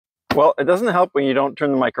Well, it doesn't help when you don't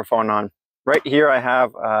turn the microphone on. Right here I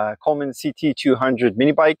have a Coleman CT200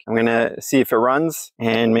 mini bike. I'm gonna see if it runs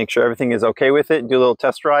and make sure everything is okay with it, do a little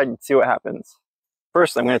test ride and see what happens.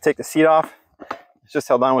 First, I'm gonna take the seat off. It's just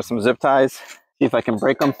held on with some zip ties. See if I can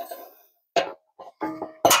break them.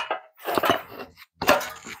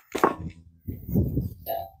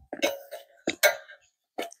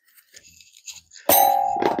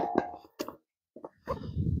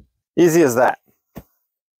 Easy as that.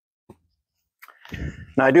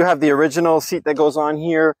 Now I do have the original seat that goes on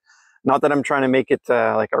here. Not that I'm trying to make it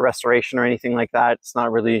like a restoration or anything like that. It's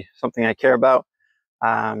not really something I care about.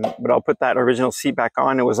 But I'll put that original seat back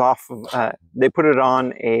on. It was off of, they put it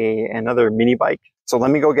on another mini bike. So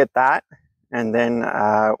let me go get that and then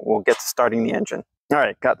we'll get to starting the engine. All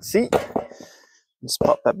right, got the seat. Just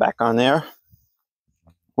pop that back on there.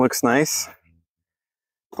 Looks nice,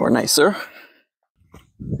 or nicer.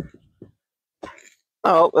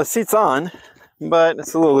 Oh, the seat's on, but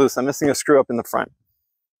it's a little loose. I'm missing a screw up in the front.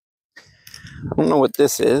 I don't know what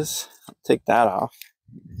this is. I'll take that off.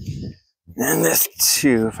 And this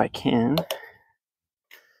too, if I can.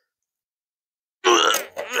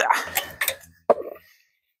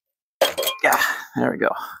 Yeah, there we go.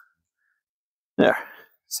 There,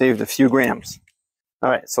 saved a few grams. All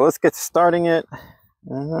right, so let's get starting it.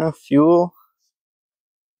 Fuel.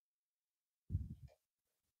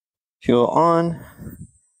 Fuel on.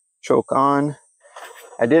 Choke on.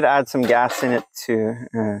 I did add some gas in it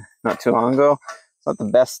not too long ago. It's not the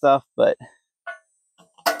best stuff, but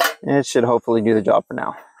it should hopefully do the job for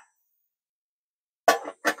now.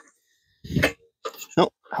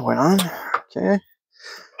 Nope, I went on. Okay.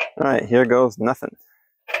 All right, here goes nothing.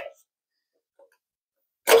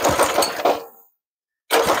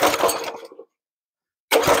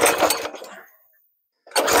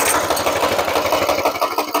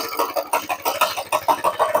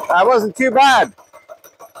 That wasn't too bad.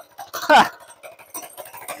 Ha.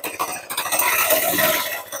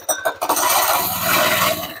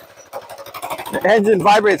 The engine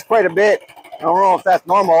vibrates quite a bit. I don't know if that's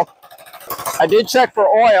normal. I did check for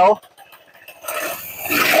oil.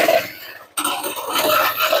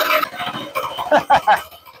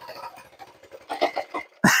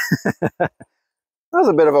 That was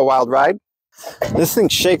a bit of a wild ride. This thing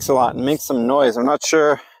shakes a lot and makes some noise. I'm not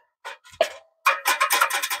sure.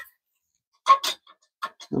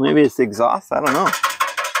 Maybe it's the exhaust. I don't know.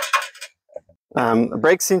 The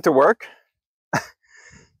brakes seem to work.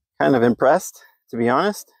 Kind of impressed, to be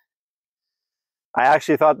honest. I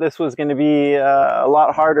actually thought this was going to be a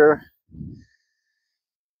lot harder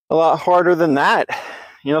than that.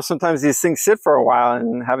 You know, sometimes these things sit for a while,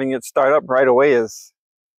 and having it start up right away is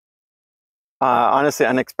honestly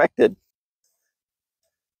unexpected.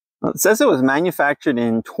 Well, it says it was manufactured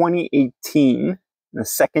in 2018, the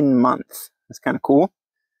second month. That's kind of cool.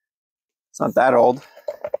 It's not that old.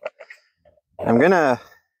 I'm gonna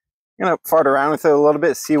fart around with it a little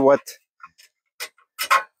bit, see what's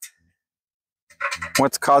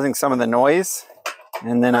causing some of the noise,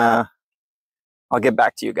 and then I'll get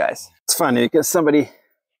back to you guys. It's funny because somebody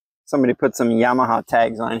put some Yamaha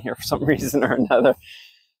tags on here for some reason or another.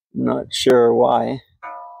 I'm not sure why.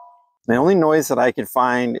 The only noise that I could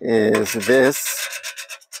find is this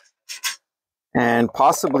and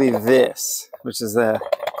possibly this, which is the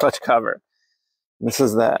clutch cover. This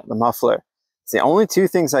is the muffler. It's the only two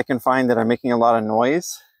things I can find that are making a lot of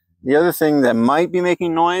noise. The other thing that might be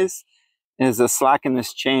making noise is the slack in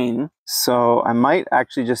this chain. So I might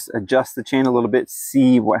actually just adjust the chain a little bit,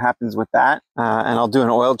 see what happens with that. And I'll do an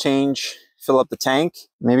oil change, fill up the tank,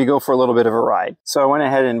 maybe go for a little bit of a ride. So I went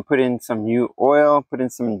ahead and put in some new oil, put in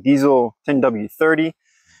some diesel 10W30,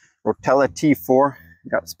 Rotella T4,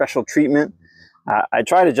 got special treatment. I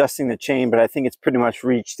tried adjusting the chain, but I think it's pretty much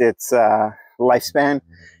reached its lifespan.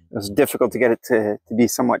 It was difficult to get it to be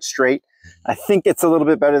somewhat straight. I think it's a little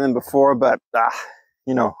bit better than before, but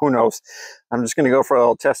you know, who knows? I'm just going to go for a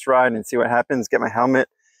little test ride and see what happens, get my helmet,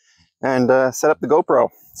 and set up the GoPro.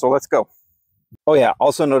 So let's go. Oh yeah,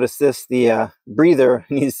 also notice this, the breather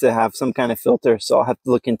needs to have some kind of filter, so I'll have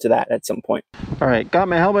to look into that at some point. All right, got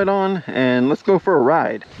my helmet on, and let's go for a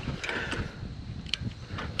ride.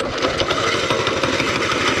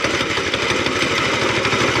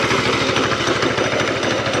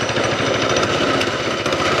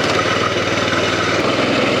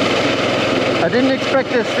 I didn't expect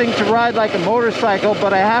this thing to ride like a motorcycle,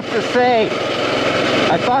 but I have to say,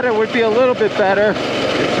 I thought it would be a little bit better.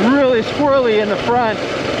 It's really squirrely in the front.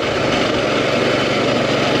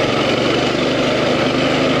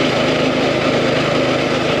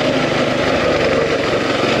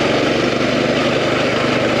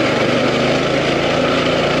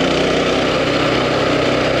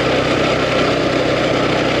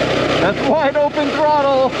 Wide open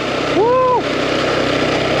throttle. Woo!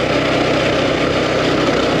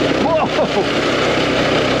 Whoa!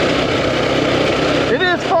 It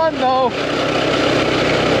is fun though.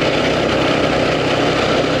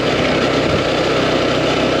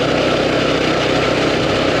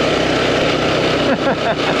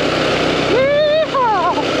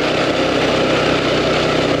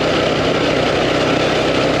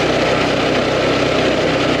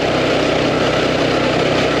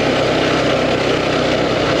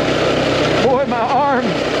 Boy, my arms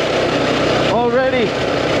already.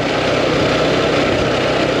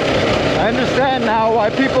 I understand now why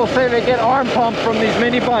people say they get arm pump from these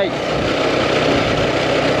mini bikes.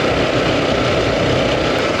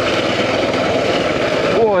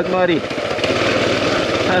 Oh, it's muddy.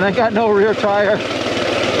 And I got no rear tire.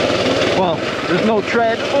 Well, there's no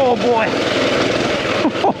tread. Oh boy.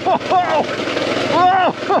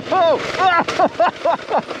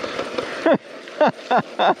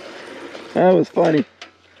 That was funny.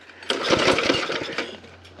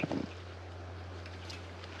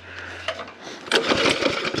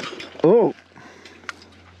 Oh.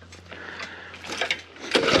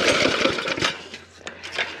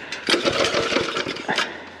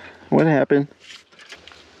 What happened?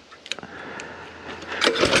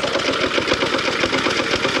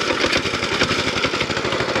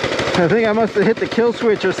 I think I must have hit the kill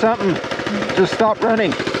switch or something. Just stopped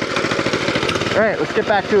running. All right, let's get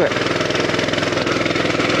back to it.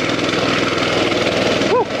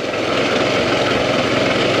 Woo.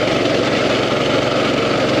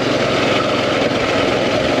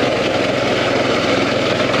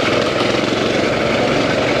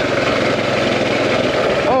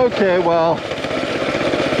 Okay, well,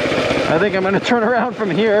 I think I'm going to turn around from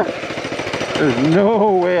here. There's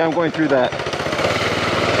no way I'm going through that.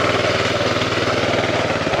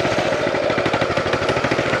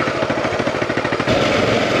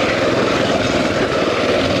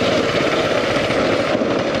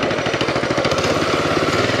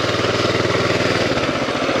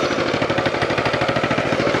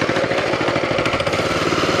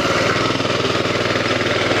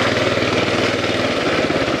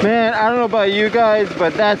 Man, I don't know about you guys,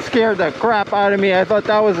 but that scared the crap out of me. I thought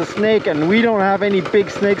that was a snake, and we don't have any big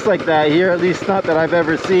snakes like that here, at least not that I've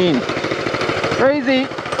ever seen. Crazy.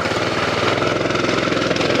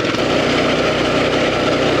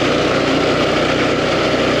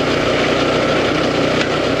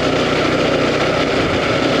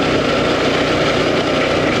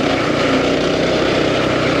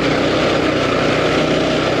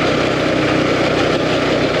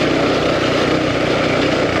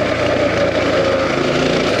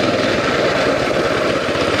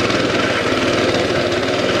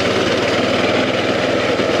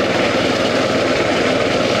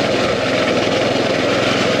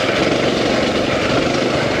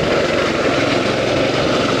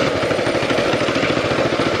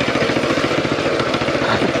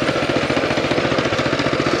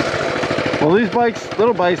 Well, these bikes,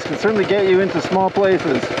 little bikes, can certainly get you into small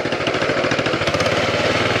places.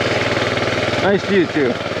 Nice view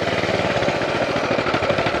too.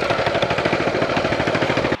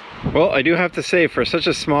 Well, I do have to say, for such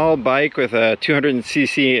a small bike with a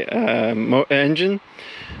 200cc engine,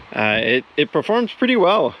 it performs pretty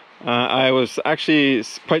well. I was actually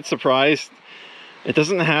quite surprised. It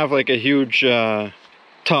doesn't have like a huge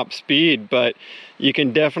top speed, but you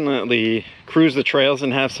can definitely cruise the trails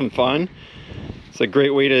and have some fun. It's a great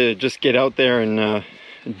way to just get out there and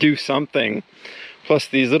do something. Plus,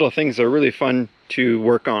 these little things are really fun to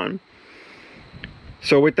work on.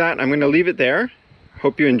 So with that, I'm going to leave it there.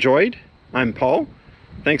 Hope you enjoyed. I'm Paul.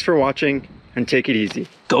 Thanks for watching, and take it easy.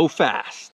 Go fast.